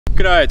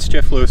G'day, it's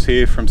Geoff Lewis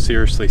here from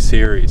Seriously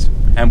Series,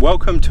 and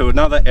welcome to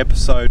another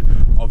episode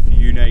of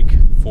Unique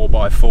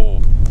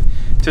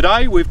 4x4.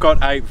 Today we've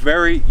got a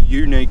very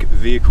unique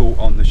vehicle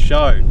on the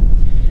show,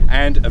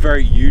 and a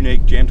very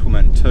unique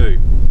gentleman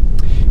too.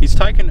 He's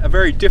taken a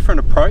very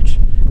different approach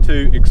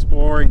to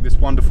exploring this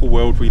wonderful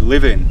world we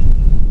live in.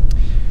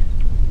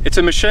 It's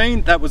a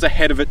machine that was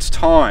ahead of its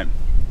time,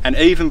 and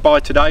even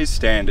by today's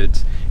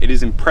standards, it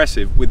is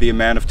impressive with the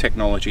amount of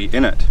technology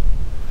in it.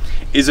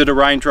 Is it a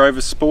Range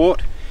Rover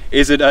Sport?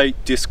 Is it a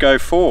Disco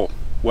 4?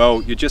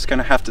 Well, you're just going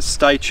to have to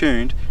stay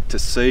tuned to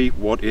see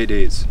what it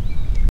is.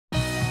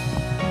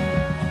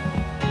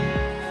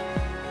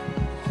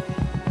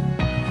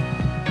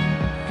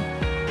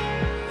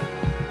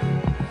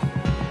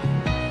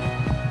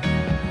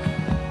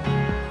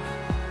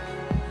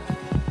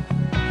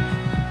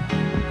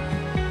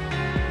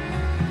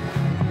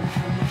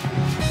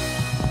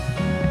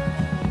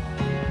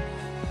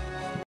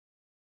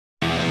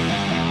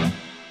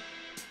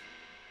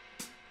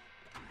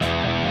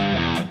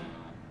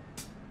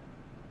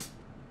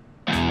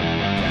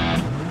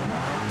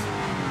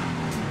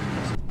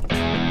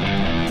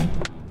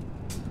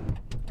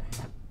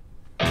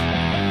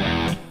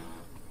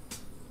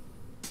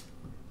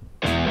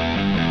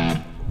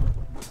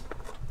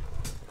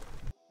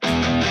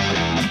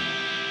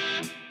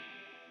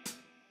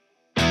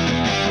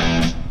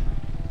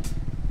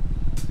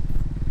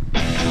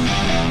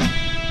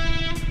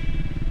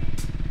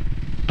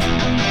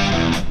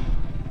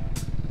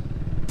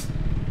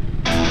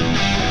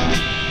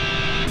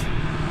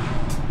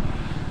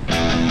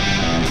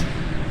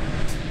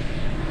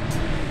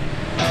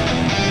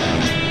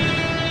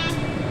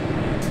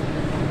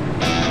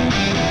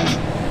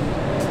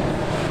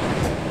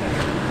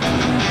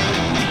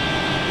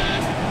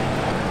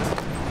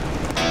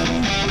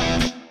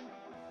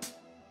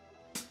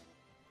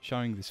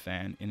 Showing this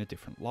van in a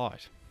different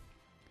light.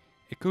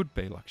 It could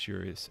be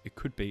luxurious, it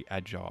could be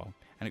agile,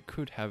 and it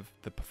could have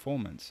the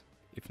performance,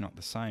 if not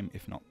the same,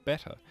 if not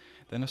better,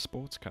 than a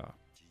sports car.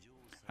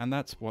 And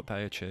that's what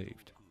they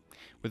achieved.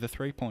 With a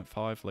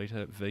 3.5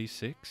 litre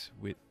V6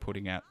 with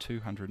putting out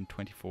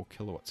 224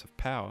 kilowatts of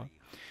power,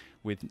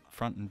 with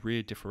front and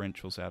rear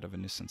differentials out of a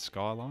Nissan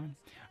Skyline,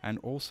 and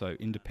also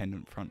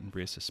independent front and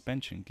rear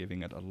suspension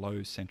giving it a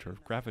low centre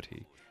of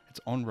gravity, its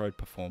on-road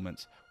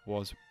performance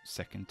was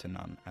second to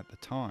none at the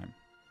time.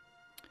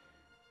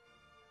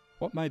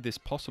 What made this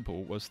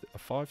possible was a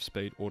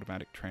 5-speed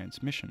automatic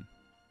transmission.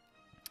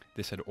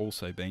 This had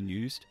also been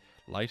used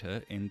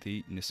later in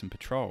the Nissan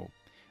Patrol,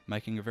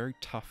 making a very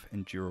tough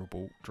and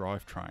durable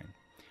drivetrain,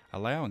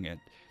 allowing it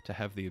to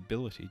have the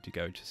ability to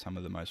go to some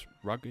of the most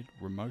rugged,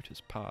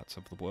 remotest parts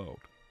of the world.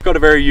 We've got a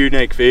very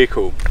unique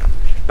vehicle.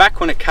 Back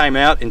when it came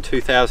out in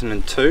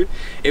 2002,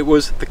 it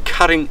was the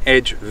cutting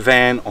edge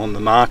van on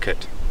the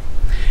market.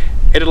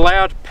 It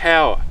allowed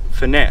power,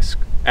 finesse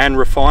and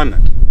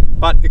refinement,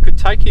 but it could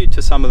take you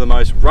to some of the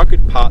most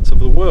rugged parts of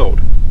the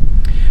world.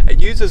 It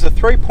uses a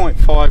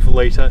 3.5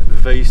 litre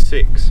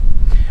V6.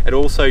 It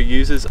also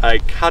uses a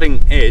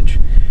cutting edge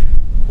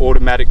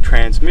automatic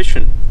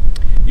transmission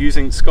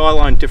using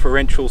Skyline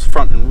differentials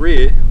front and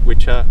rear,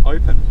 which are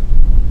open.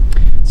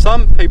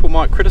 Some people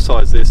might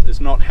criticise this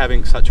as not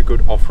having such a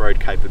good off-road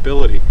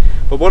capability,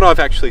 but what I've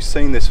actually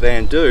seen this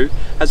van do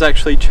has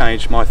actually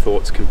changed my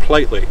thoughts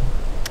completely.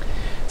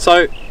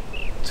 So,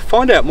 to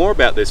find out more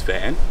about this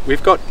van,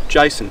 we've got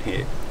Jason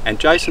here, and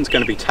Jason's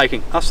going to be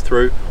taking us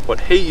through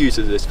what he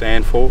uses this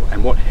van for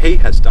and what he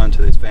has done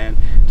to this van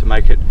to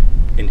make it,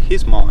 in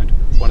his mind,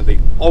 one of the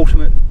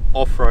ultimate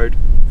off-road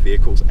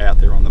vehicles out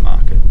there on the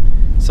market.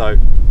 So,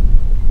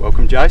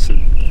 welcome Jason.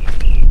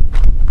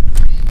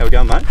 How we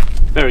going, mate?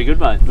 Very good,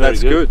 mate.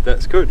 That's good,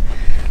 that's good.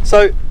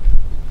 So,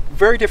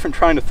 very different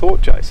train of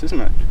thought, Jace,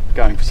 isn't it?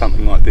 Going for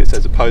something like this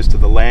as opposed to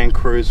the Land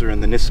Cruiser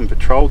and the Nissan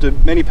Patrol. Do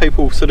many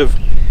people sort of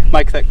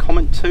make that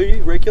comment to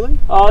you regularly?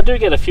 Oh, I do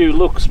get a few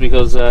looks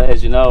because,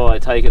 as you know, I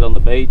take it on the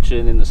beach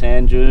and in the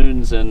sand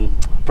dunes and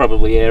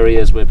probably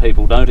areas where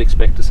people don't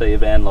expect to see a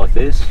van like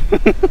this.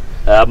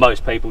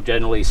 Most people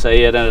generally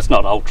see it, and it's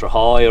not ultra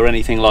high or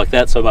anything like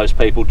that, so most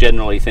people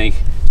generally think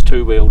it's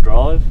two-wheel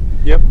drive.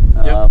 Yep.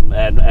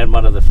 And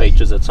one of the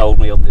features that sold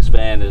me on this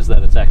van is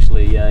that it's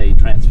actually a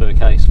transfer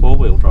case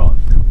four-wheel drive.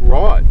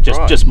 Right.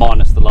 Just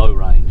minus the low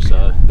range.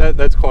 So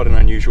that's quite an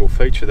unusual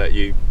feature that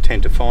you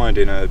tend to find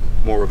in a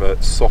more of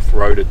a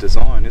soft-roaded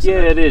design, isn't it?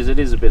 Yeah, it is. It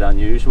is a bit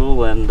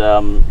unusual, and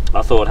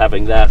I thought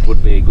having that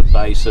would be a good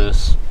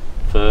basis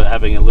for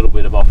having a little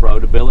bit of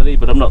off-road ability,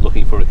 but I'm not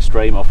looking for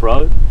extreme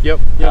off-road.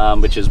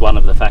 Yep. Which is one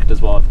of the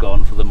factors why I've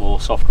gone for the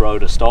more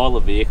soft-roader style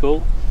of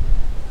vehicle.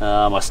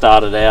 I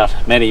started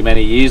out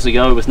many years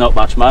ago with not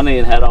much money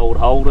and had old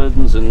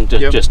Holdens and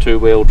just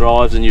two-wheel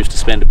drives and used to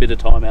spend a bit of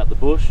time out the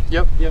bush.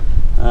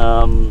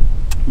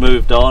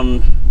 Moved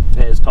on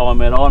as time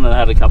went on and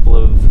had a couple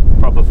of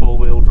proper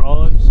four-wheel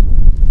drives.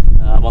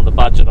 On the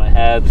budget I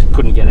had,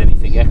 couldn't get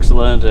anything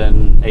excellent,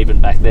 and even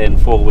back then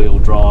four-wheel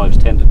drives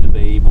tended to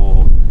be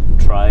more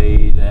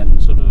trade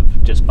and sort of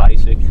just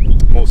basic.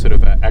 More sort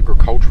of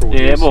agricultural.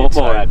 Yeah, use,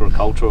 more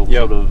agricultural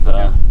sort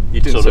of. You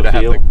didn't sort of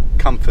have the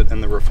comfort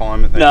and the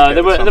refinement. That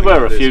no, there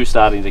were a few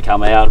starting to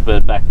come out,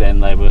 but back then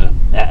they were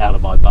out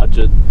of my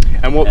budget.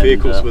 And what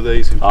vehicles were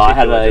these in particular? I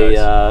had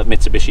a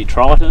Mitsubishi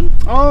Triton.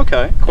 Oh,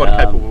 okay. Quite a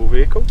capable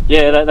vehicle.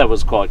 Yeah, that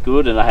was quite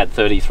good, and I had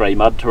 33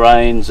 mud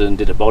terrains and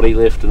did a body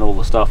lift and all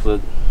the stuff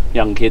that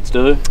young kids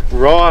do.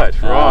 Right.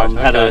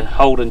 Had a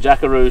Holden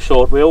Jackaroo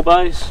short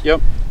wheelbase.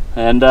 Yep.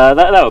 And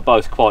they were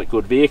both quite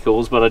good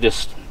vehicles, but I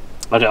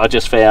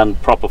just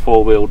found proper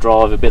four-wheel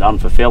drive a bit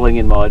unfulfilling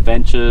in my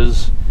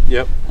adventures.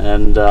 Yep.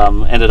 And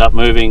ended up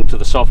moving to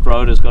the soft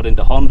roaders, got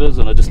into Hondas,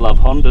 and I just love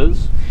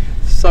Hondas.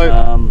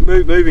 So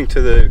moving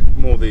to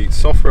the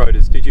soft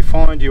roaders, did you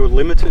find you were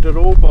limited at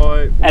all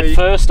by? At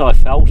first I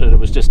felt it. It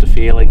was just a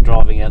feeling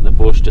driving out the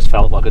bush. Just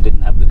felt like I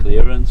didn't have the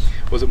clearance.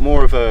 Was it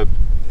more of a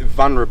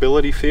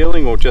vulnerability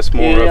feeling, or just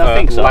more of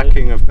a so.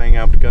 lacking of being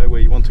able to go where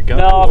you want to go?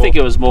 No, I think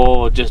it was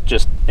more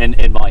just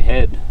in my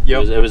head.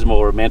 Yep. It was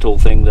more a mental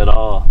thing that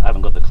I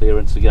haven't got the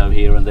clearance to go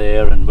here and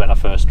there. And when I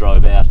first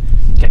drove out,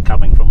 kept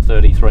coming from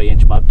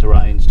 33-inch mud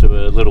terrains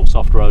to a little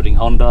soft roading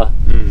Honda.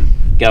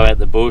 Go out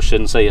the bush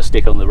and see a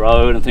stick on the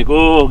road and think,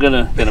 oh, I'm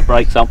gonna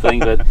break something,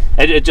 but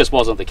it just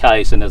wasn't the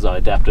case. And as I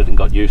adapted and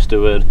got used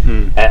to it,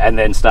 and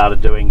then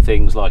started doing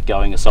things like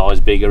going a size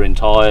bigger in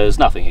tyres,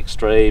 nothing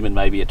extreme, and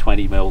maybe a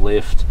 20mm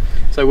lift.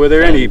 So were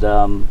there any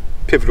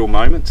pivotal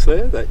moments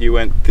there that you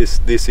went,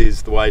 this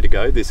is the way to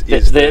go?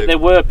 There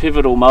were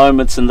pivotal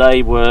moments, and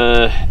they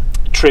were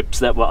trips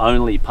that were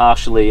only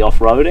partially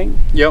off-roading.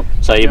 Yep.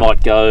 So you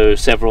might go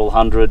several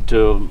hundred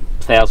to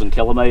 1,000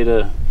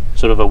 kilometre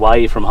sort of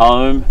away from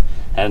home.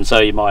 And so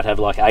you might have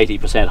like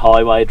 80%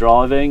 highway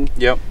driving.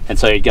 Yep. And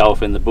so you'd go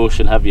off in the bush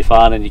and have your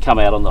fun, and you come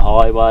out on the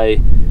highway,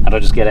 and I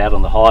just get out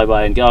on the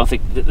highway and go, I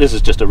think this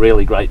is just a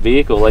really great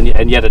vehicle,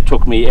 and yet it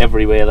took me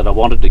everywhere that I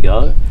wanted to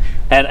go.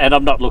 And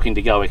I'm not looking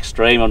to go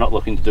extreme, I'm not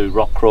looking to do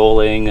rock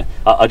crawling,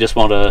 I just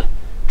want to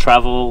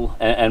travel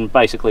and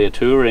basically a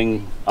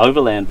touring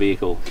overland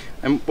vehicle.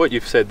 And what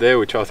you've said there,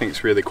 which I think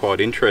is really quite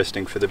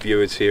interesting for the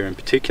viewers here in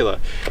particular,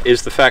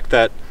 is the fact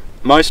that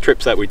most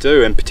trips that we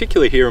do, and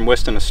particularly here in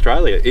Western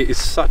Australia, it is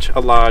such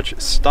a large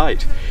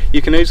state. You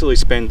can easily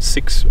spend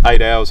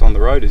 6-8 hours on the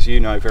road, as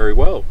you know very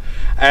well,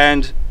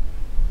 and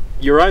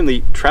you're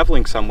only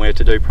travelling somewhere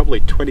to do probably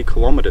 20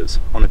 kilometres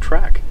on a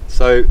track.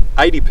 So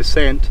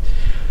 80%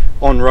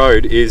 on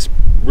road is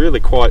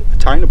really quite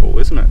attainable,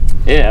 isn't it?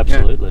 Yeah,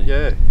 absolutely.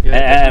 Yeah.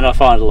 And I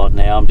find a lot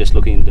now. I'm just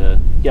looking to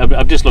get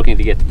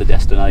to the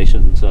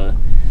destination. So,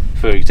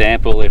 for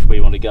example, if we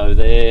want to go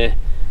there,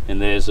 and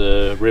there's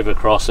a river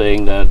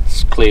crossing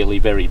that's clearly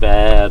very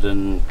bad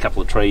and a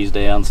couple of trees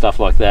down, stuff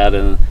like that,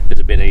 and there's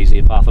a bit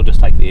easier path, I'll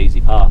just take the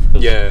easy path.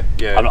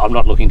 I'm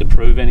not looking to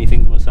prove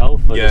anything to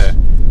myself. I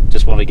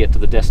just want to get to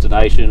the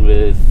destination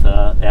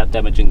without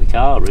damaging the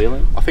car,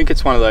 really. I think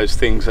it's one of those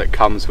things that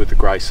comes with the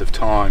grace of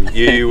time.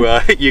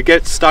 You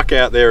get stuck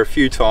out there a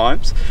few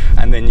times,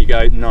 and then you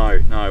go, no,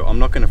 I'm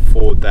not going to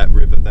ford that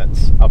river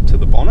that's up to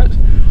the bonnet.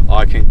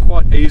 I can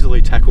quite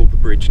easily tackle the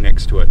bridge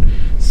next to it.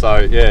 So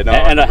yeah, no.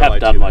 And I have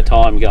done my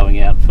time going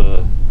out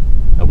for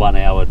a 1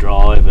 hour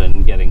drive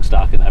and getting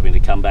stuck and having to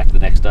come back the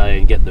next day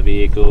and get the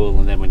vehicle,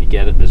 and then when you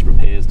get it, there's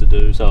repairs to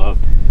do. So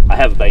I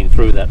have been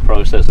through that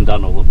process and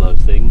done all of those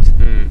things.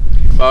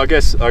 Well, I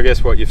guess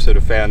what you've sort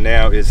of found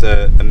now is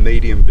a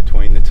medium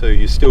between the two.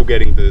 You're still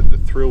getting the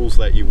thrills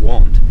that you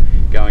want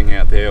going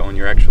out there on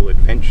your actual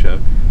adventure,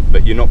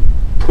 but you're not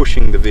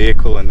pushing the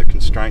vehicle and the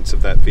constraints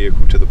of that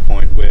vehicle to the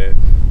point where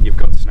you've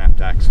got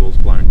snapped axles,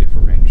 blown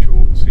differentials,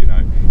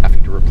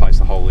 having to replace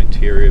the whole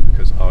interior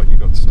because you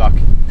got stuck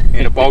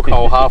in a bog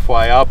hole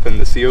halfway up and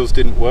the seals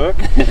didn't work.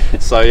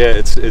 So yeah,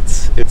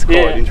 it's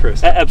quite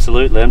interesting.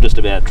 Absolutely. I'm just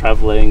about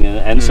travelling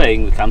and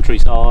seeing the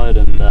countryside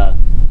and the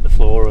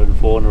flora and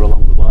fauna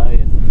along the way,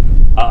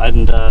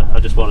 and I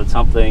just wanted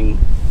something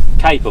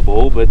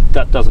capable, but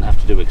that doesn't have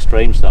to do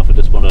extreme stuff. I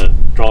just want to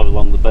drive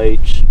along the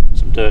beach,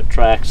 some dirt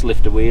tracks,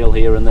 lift a wheel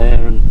here and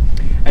there, and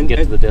get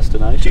to the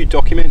destination. Do you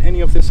document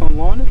any of this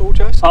online at all,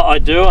 Jason? I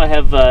do. I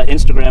have an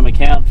Instagram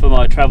account for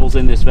my travels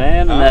in this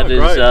van, and that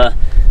is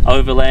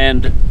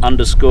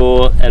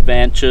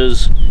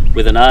overland_adventures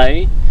with an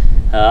A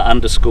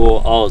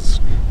 _Oz.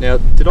 Now,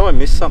 did I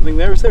miss something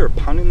there? Is there a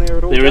pun in there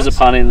at all? There is a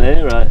pun in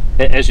there.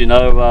 As you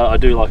know, I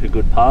do like a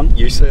good pun.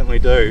 You certainly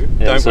do.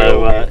 Yeah,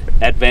 so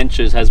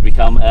adventures has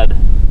become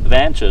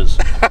adventures.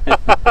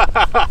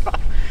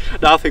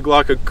 Nothing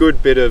like a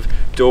good bit of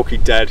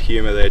dorky dad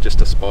humour there just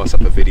to spice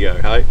up a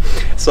video, hey?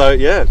 So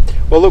yeah,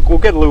 well look, we'll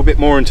get a little bit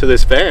more into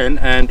this van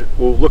and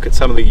we'll look at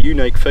some of the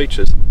unique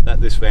features that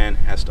this van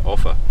has to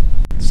offer.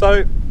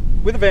 So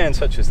with a van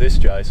such as this,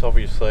 Jace,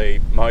 obviously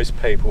most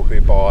people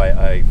who buy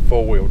a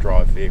four-wheel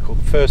drive vehicle,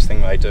 the first thing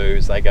they do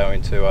is they go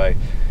into a,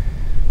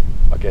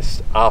 I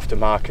guess,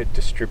 aftermarket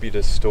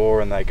distributor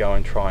store and they go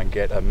and try and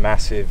get a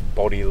massive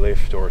body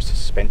lift or a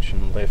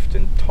suspension lift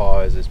and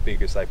tyres as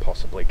big as they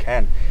possibly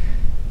can.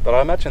 But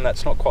I imagine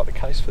that's not quite the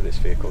case for this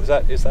vehicle. Is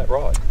that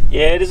right?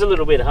 Yeah, it is a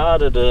little bit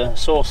harder to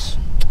source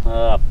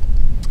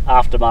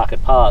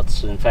aftermarket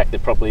parts. In fact, they're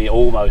probably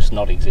almost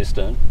not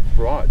existent.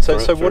 Right. So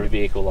for a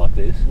vehicle like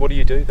this. What do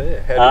you do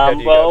there? How do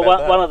you go about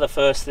that? One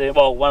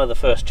of the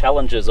first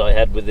challenges I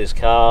had with this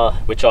car,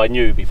 which I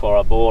knew before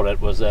I bought it,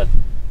 was that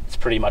it's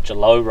pretty much a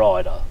low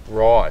rider.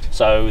 Right.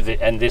 So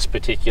this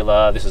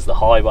is the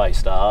Highway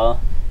Star,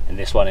 and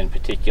this one in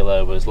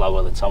particular was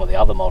lower than some of the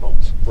other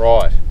models.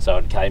 Right. So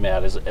it came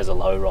out as a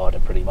low rider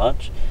pretty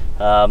much.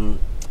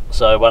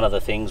 So one of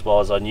the things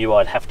was I knew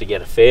I'd have to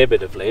get a fair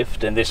bit of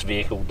lift, and this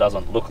vehicle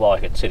doesn't look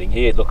like it sitting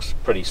here. It looks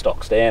pretty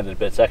stock standard,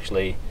 but it's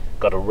actually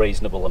got a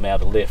reasonable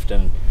amount of lift,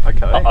 and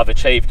I've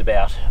achieved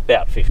about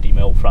 50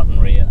 mil front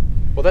and rear.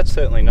 Well, that's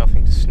certainly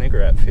nothing to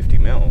snigger at, 50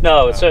 mil.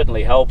 No, it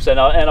certainly helps, and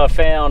I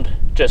found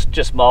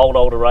just mild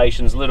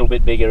alterations, a little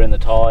bit bigger in the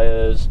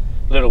tyres,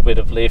 a little bit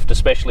of lift,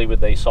 especially with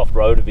these soft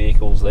roader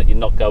vehicles that you're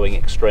not going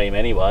extreme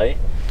anyway,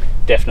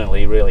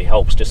 definitely really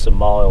helps. Just some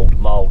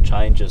mild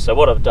changes. So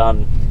what I've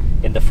done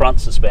in the front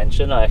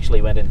suspension, I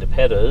actually went into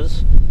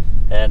Pedders,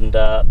 and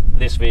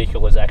this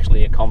vehicle is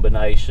actually a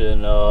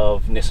combination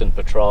of Nissan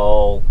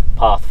Patrol,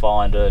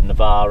 Pathfinder,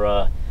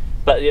 Navara,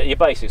 but your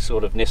basic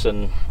sort of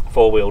Nissan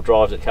four-wheel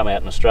drives that come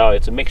out in Australia.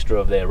 It's a mixture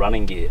of their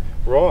running gear.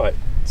 Right.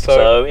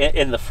 So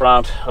in the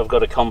front, I've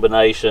got a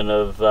combination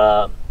of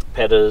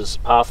Pedders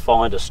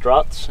Pathfinder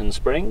struts and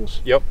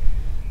springs. Yep.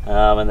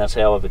 And that's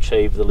how I've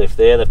achieved the lift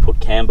there. They've put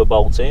camber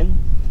bolts in,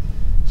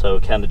 so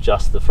it can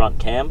adjust the front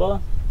camber.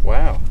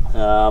 Wow.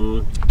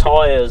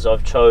 Tyres,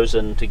 I've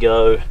chosen to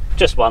go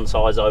just one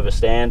size over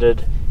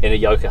standard in a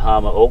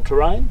Yokohama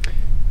all-terrain.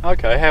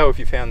 Okay, how have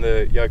you found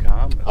the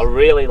Yokohamas? I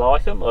really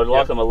like them. I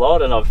like them a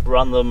lot, and I've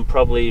run them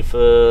probably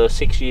for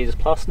 6 years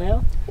plus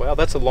now. Wow,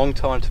 that's a long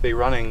time to be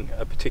running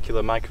a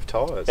particular make of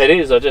tyres. It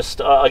is.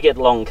 I get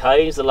long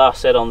Ks. The last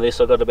set on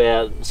this I got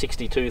about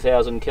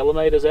 62,000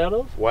 kilometres out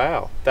of.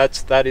 Wow,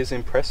 that is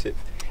impressive.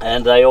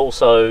 And they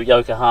also,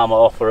 Yokohama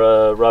offer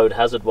a road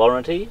hazard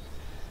warranty,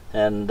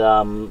 and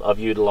I've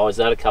utilised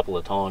that a couple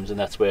of times, and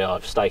that's where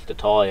I've staked a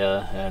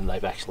tyre and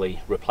they've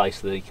actually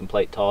replaced the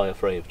complete tyre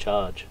free of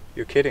charge.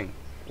 You're kidding?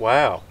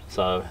 Wow.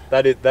 So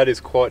that is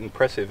quite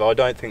impressive. I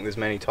don't think there's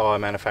many tyre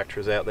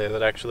manufacturers out there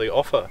that actually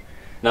offer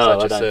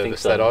such a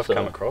service that I've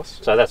come across.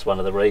 So that's one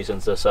of the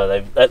reasons.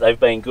 So they've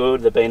been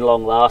good, they've been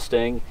long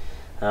lasting.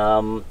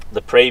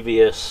 The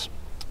previous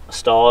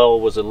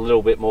style was a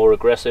little bit more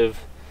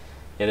aggressive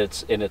in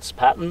its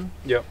pattern.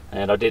 Yep.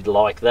 And I did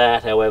like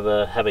that.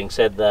 However, having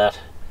said that,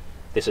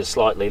 this is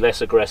slightly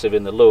less aggressive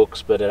in the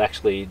looks, but it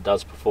actually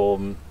does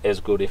perform as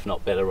good, if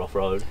not better,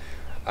 off-road.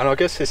 And I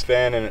guess this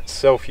van in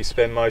itself, you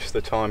spend most of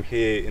the time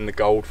here in the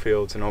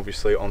goldfields and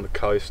obviously on the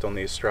coast on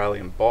the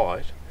Australian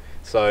Bight.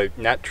 So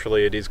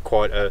naturally it is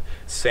quite a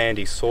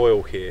sandy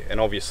soil here,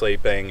 and obviously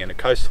being in a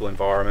coastal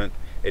environment,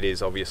 it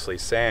is obviously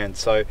sand.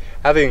 So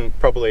having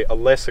probably a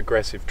less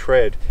aggressive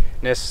tread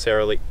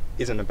necessarily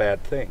isn't a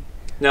bad thing.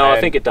 No, I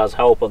think it does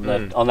help on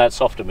that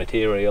softer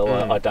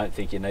material. I don't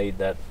think you need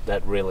that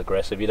real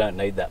aggressive. You don't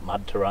need that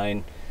mud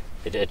terrain.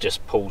 It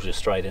just pulls you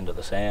straight into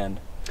the sand.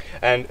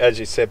 And as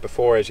you said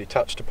before, as you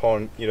touched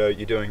upon, you're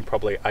doing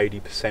probably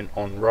 80%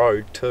 on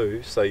road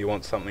too, so you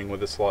want something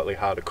with a slightly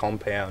harder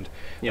compound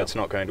that's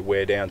not going to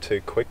wear down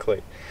too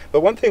quickly.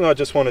 But one thing I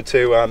just wanted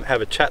to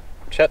have a chat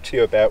to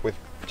you about with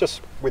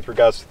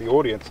regards to the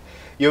audience,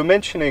 you were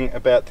mentioning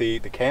about the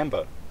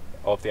camber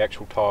of the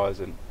actual tyres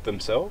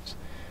themselves,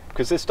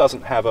 because this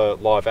doesn't have a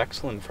live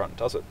axle in front,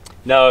 does it?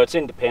 No, it's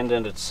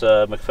independent. It's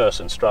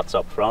McPherson struts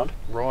up front.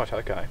 Right,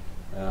 okay.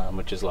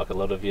 Which is like a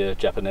lot of your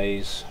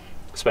Japanese,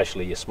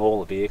 especially your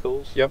smaller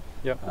vehicles. Yep,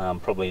 yep.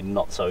 Probably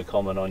not so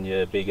common on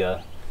your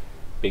bigger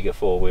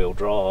four-wheel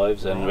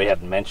drives. And we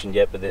haven't mentioned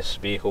yet, but this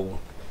vehicle,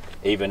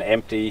 even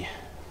empty,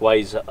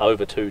 weighs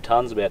over 2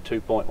 tonnes, about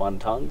 2.1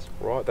 tonnes.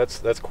 Right,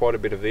 that's quite a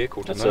bit of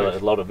vehicle to move.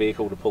 That's a lot of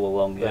vehicle to pull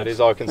along. Yes. That is.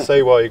 I can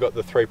see why you got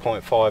the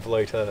 3.5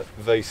 litre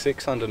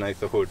V6 underneath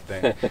the hood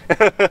then.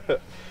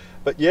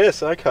 But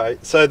yes, okay.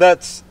 So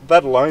that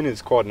alone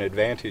is quite an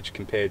advantage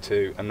compared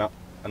to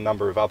a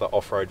number of other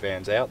off-road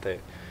vans out there,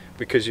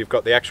 because you've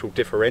got the actual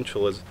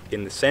differential is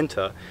in the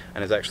centre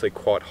and is actually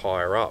quite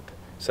higher up.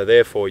 So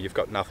therefore you've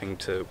got nothing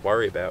to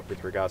worry about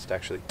with regards to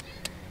actually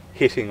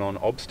hitting on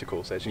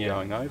obstacles as you're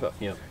going over.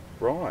 Yep.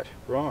 Right,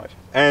 right.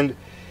 And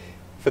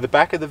for the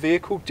back of the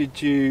vehicle,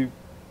 did you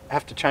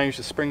have to change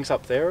the springs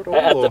up there at all?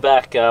 At the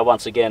back,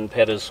 once again,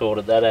 Pedders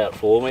sorted that out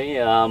for me.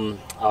 I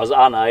was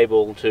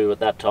unable to, at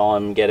that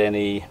time, get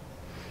any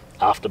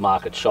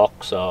aftermarket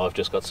shocks, so I've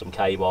just got some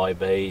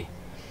KYB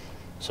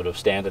sort of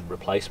standard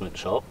replacement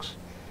shocks,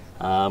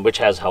 which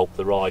has helped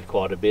the ride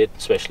quite a bit,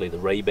 especially the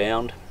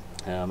rebound,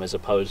 as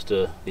opposed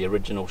to the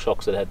original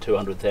shocks that had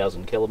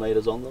 200,000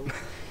 kilometres on them.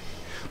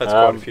 That's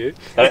quite a few.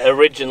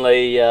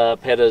 Originally,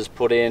 Pedders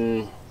put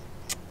in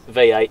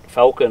V8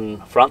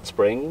 Falcon front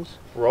springs,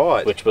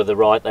 right? Which were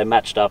they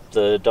matched up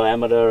the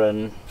diameter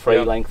and free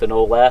length and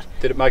all that.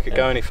 Did it make it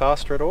go any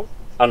faster at all?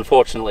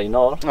 Unfortunately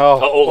not. Oh,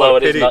 although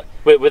it is not,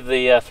 with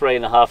the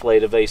 3.5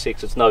 litre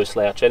V6, it's no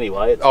slouch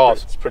anyway.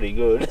 It's pretty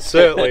good.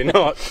 Certainly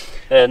not.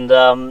 And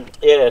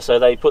yeah, so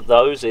they put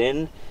those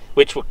in,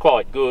 which were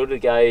quite good. It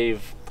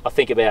gave I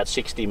think about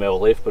 60mm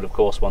lift, but of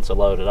course once I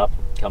load it up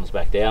it comes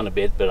back down a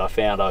bit. But I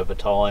found over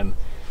time,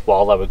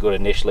 while they were good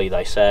initially,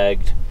 they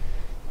sagged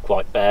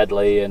quite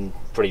badly and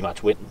pretty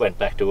much went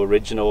back to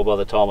original by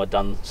the time I'd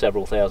done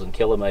several thousand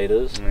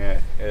kilometres.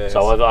 Yeah.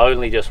 So I've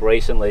only just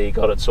recently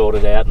got it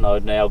sorted out, and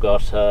I've now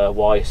got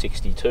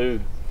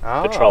Y62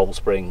 Patrol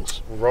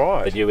springs.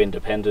 Right. The new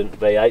independent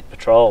V8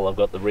 Patrol. I've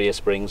got the rear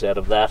springs out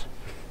of that,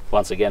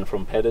 once again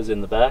from Petters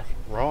in the back.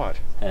 Right.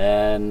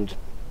 And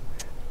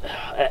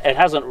it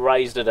hasn't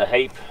raised it a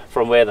heap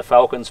from where the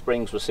Falcon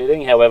springs were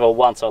sitting. However,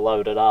 once I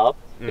load it up,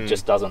 it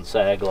just doesn't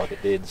sag like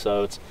it did.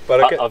 So it's.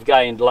 But I've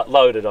gained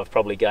loaded. I've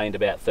probably gained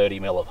about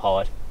 30mm of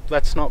height.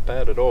 That's not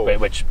bad at all.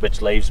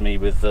 Which leaves me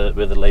with a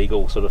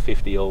legal sort of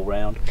 50 all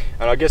round.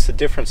 And I guess the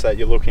difference that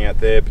you're looking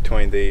at there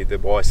between the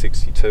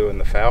Y62 and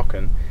the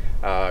Falcon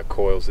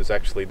coils is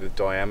actually the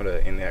diameter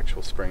in the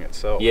actual spring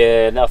itself.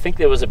 Yeah, no, I think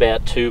there was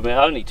about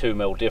only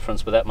 2mm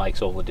difference, but that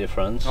makes all the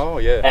difference. Oh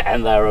yeah.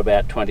 And they're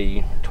about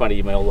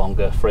 20mm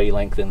longer free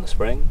length in the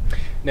spring.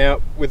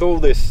 Now, with all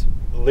this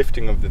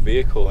lifting of the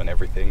vehicle and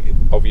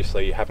everything,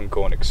 obviously you haven't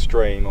gone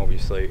extreme.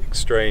 Obviously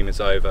extreme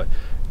is over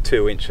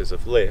 2 inches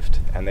of lift,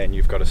 and then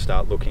you've got to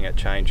start looking at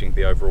changing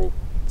the overall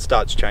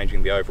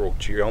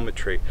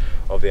geometry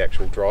of the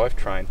actual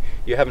drivetrain.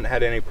 You haven't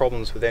had any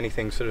problems with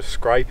anything sort of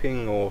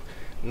scraping or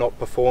not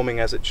performing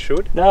as it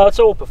should? No, it's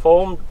all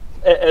performed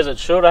as it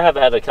should. I have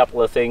had a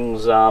couple of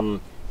things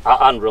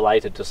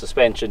unrelated to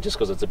suspension, just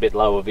because it's a bit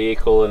lower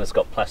vehicle and it's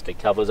got plastic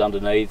covers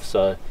underneath,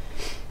 so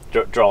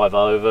drive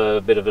over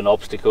a bit of an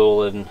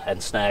obstacle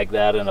and snag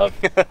that, and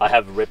I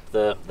have ripped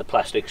the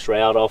plastic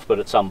shroud off, but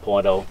at some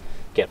point I'll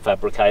get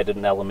fabricated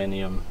an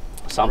aluminium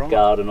sump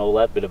guard and all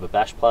that, bit of a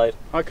bash plate.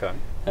 Okay.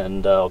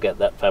 And I'll get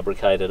that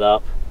fabricated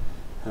up.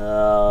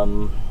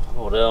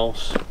 What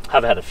else?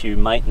 I've had a few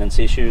maintenance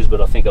issues, but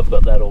I think I've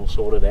got that all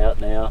sorted out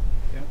now.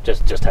 Yeah.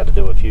 Just had to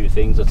do a few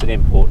things. It's an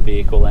import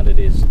vehicle and it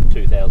is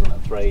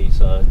 2003,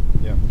 so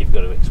yeah, you've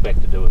got to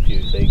expect to do a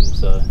few things.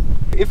 So,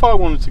 if I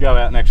wanted to go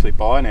out and actually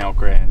buy an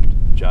Elgrand,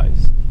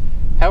 Jace,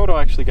 how would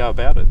I actually go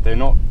about it? They're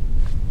not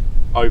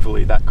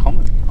overly that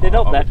common. They're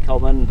not that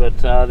common, but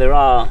there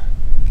are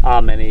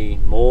many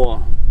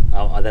more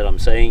that I'm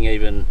seeing,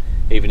 even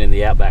in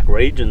the outback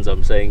regions.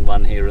 I'm seeing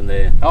one here and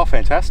there. Oh,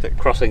 fantastic.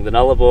 Crossing the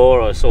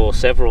Nullarbor, I saw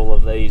several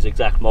of these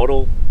exact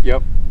model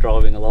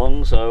driving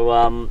along.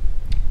 So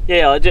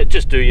yeah,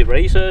 just do your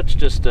research,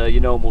 just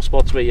your normal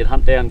spots where you'd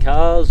hunt down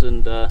cars,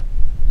 and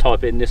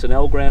type in Nissan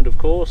Elgrand, of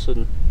course,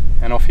 and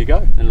off you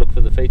go. And look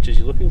for the features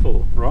you're looking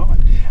for. Right.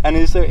 And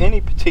is there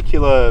any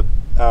particular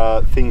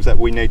things that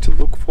we need to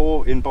look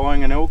for in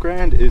buying an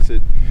Elgrand?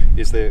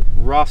 Is there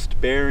rust,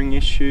 bearing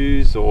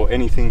issues, or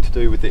anything to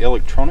do with the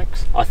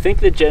electronics? I think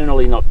they're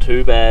generally not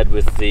too bad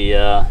with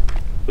the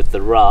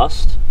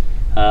rust.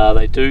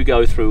 They do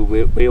go through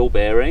wheel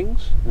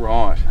bearings.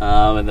 Right.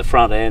 And the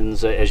front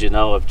ends, as you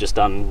know, I've just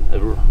done a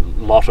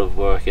lot of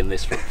work in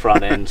this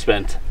front end.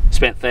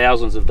 Spent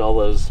thousands of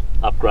dollars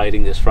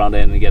upgrading this front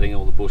end and getting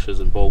all the bushes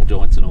and ball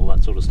joints and all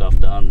that sort of stuff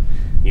done.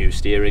 New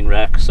steering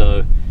rack.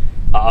 So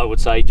I would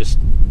say just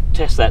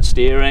test that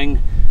steering.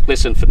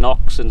 Listen for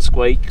knocks and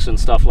squeaks and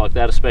stuff like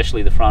that,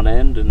 especially the front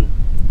end, and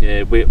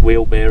yeah,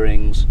 wheel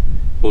bearings,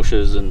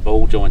 bushes and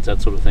ball joints,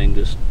 that sort of thing.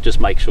 Just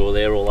make sure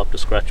they're all up to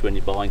scratch when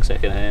you're buying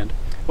second hand.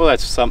 Well,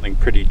 that's something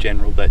pretty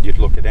general that you'd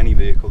look at any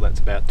vehicle that's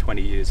about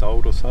 20 years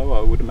old or so,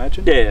 I would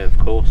imagine. Yeah, of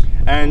course.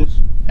 And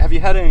have you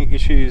had any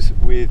issues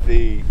with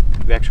the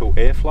actual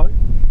airflow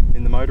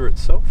in the motor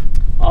itself?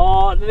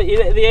 Oh, the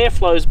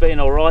airflow's been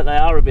alright. They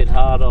are a bit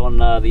hard on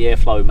the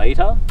airflow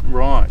meter.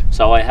 Right.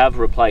 So I have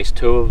replaced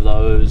 2 of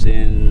those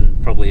in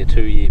probably a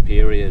 2-year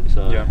period.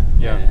 So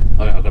yeah.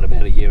 I got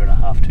about 1.5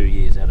 years, 2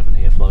 years out of an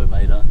airflow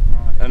meter.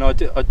 Right. And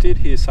I did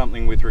hear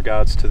something with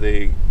regards to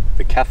the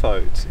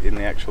cathodes in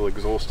the actual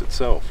exhaust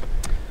itself.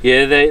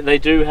 Yeah, they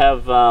do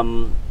have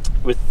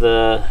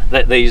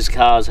these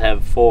cars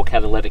have 4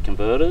 catalytic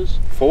converters.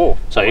 4.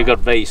 So you've got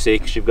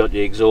V6, you've got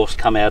your exhaust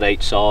come out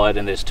each side,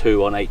 and there's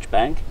 2 on each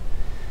bank.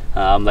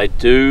 They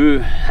do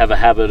have a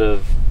habit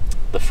of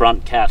the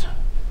front cat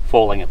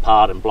falling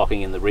apart and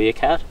blocking in the rear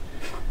cat.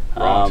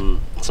 Right.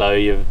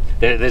 So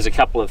there's a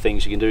couple of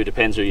things you can do.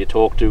 Depends who you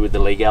talk to with the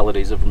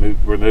legalities of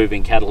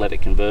removing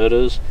catalytic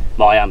converters.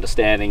 My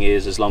understanding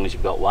is as long as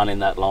you've got one in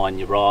that line,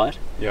 you're right.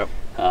 Yep.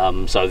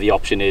 So the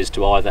option is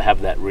to either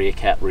have that rear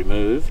cat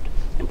removed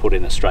and put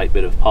in a straight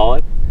bit of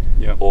pipe,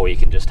 or you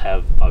can just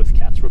have both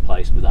cats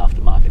replaced with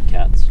aftermarket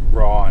cats.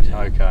 Right,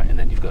 okay. And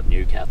then you've got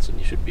new cats and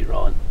you should be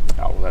right.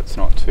 Oh, well, that's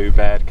not too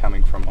bad,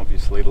 coming from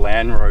obviously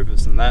Land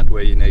Rovers and that,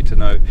 where you need to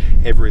know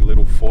every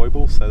little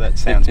foible, so that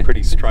sounds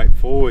pretty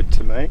straightforward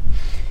to me.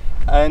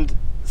 And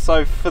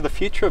so for the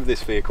future of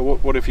this vehicle,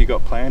 what have you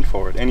got planned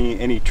for it?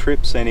 Any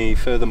trips, any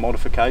further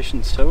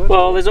modifications to it?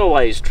 Well, there's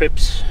always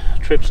trips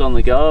on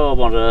the go. I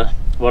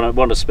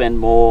want to spend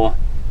more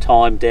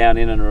time down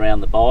in and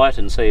around the Bight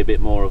and see a bit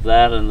more of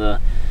that, and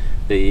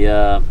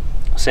the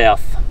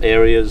south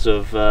areas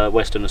of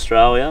Western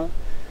Australia.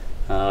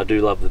 I do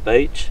love the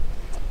beach.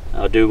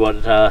 I do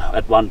want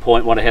at one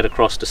point want to head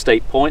across to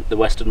Steep Point, the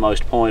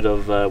westernmost point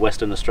of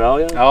Western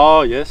Australia.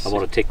 Oh yes. I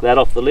want to tick that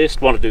off the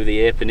list. Want to do the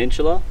Eyre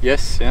Peninsula.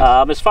 Yes.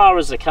 Yes. As far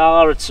as the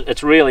car,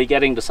 it's really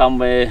getting to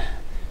somewhere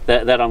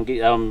that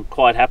I'm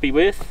quite happy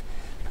with.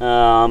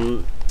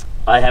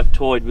 I have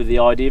toyed with the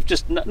idea of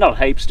just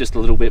not heaps, just a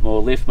little bit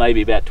more lift,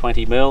 maybe about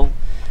 20 mil,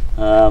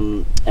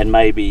 and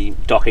maybe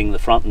docking the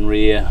front and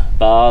rear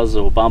bars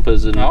or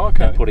bumpers and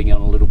putting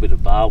on a little bit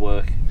of bar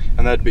work.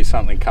 And that'd be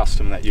something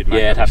custom that you'd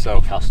make it'd have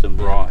yourself. to be custom.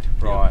 Right.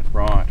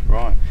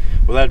 Well,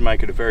 that'd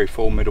make it a very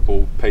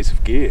formidable piece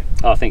of gear.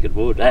 I think it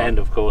would, and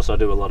of course I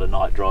do a lot of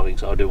night driving,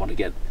 so I do want to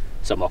get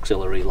some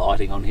auxiliary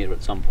lighting on here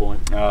at some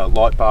point.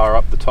 Light bar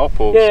up the top,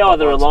 or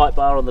either a light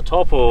bar on the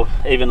top, or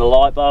even a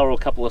light bar, or a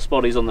couple of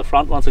spotties on the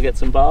front. Once I get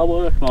some bar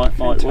work, might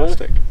work.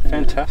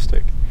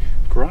 Fantastic,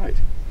 great.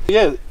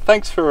 Yeah,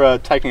 thanks for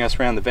taking us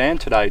around the van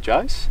today,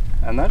 Jace.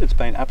 And that it's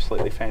been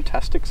absolutely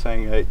fantastic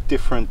seeing a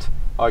different,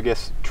 I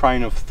guess,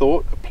 train of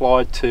thought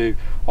applied to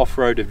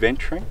off-road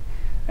adventuring.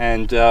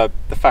 And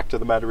the fact of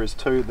the matter is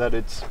too that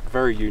it's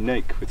very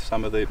unique with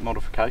some of the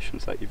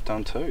modifications that you've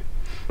done too.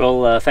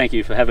 Well, thank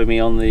you for having me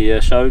on the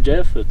show,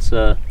 Geoff. It's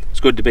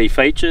good to be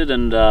featured,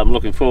 and I'm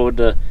looking forward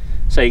to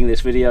seeing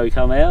this video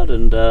come out.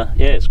 And yeah,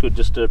 it's good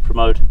just to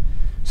promote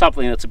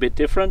something that's a bit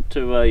different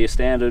to your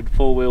standard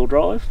four-wheel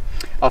drive.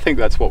 I think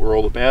that's what we're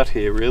all about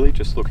here, really,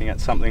 just looking at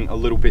something a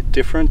little bit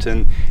different,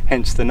 and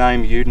hence the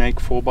name Unique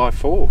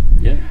 4x4.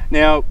 Yeah.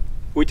 Now,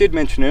 we did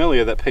mention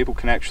earlier that people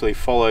can actually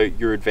follow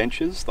your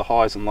adventures, the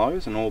highs and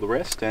lows and all the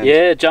rest. And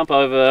yeah, jump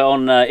over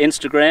on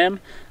Instagram,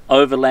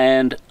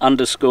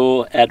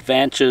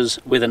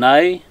 overland_adventures with an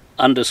A_Oz.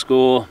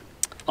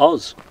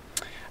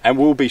 And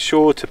we'll be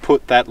sure to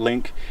put that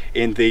link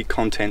in the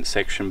content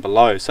section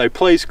below. So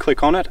please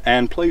click on it,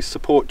 and please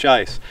support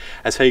Jace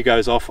as he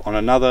goes off on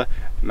another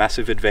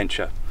massive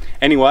adventure.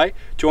 Anyway,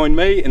 join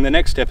me in the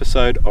next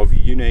episode of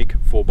Unique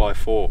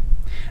 4x4.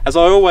 As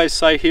I always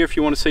say here, if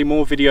you want to see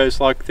more videos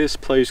like this,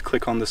 please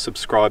click on the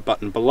subscribe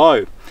button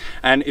below.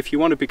 And if you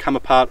want to become a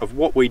part of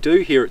what we do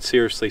here at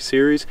Seriously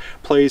Series,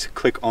 please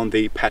click on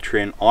the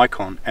Patreon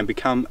icon and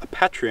become a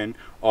patron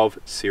of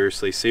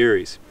Seriously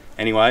Series.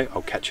 Anyway,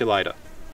 I'll catch you later.